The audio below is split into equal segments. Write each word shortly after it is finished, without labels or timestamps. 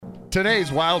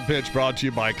Today's Wild Pitch brought to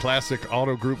you by Classic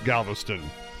Auto Group Galveston.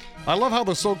 I love how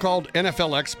the so-called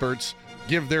NFL experts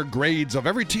give their grades of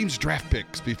every team's draft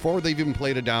picks before they've even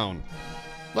played a down.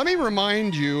 Let me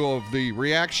remind you of the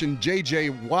reaction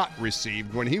J.J. Watt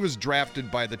received when he was drafted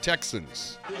by the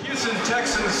Texans. The Houston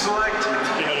Texans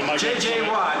select J.J.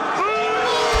 Watt.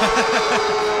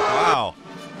 Wow.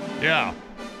 Yeah.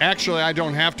 Actually, I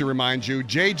don't have to remind you.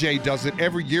 J.J. does it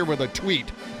every year with a tweet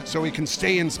so he can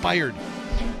stay inspired.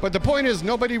 But the point is,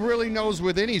 nobody really knows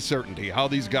with any certainty how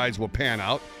these guys will pan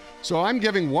out. So I'm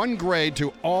giving one grade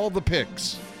to all the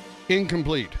picks.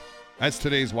 Incomplete. That's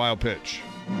today's Wild Pitch.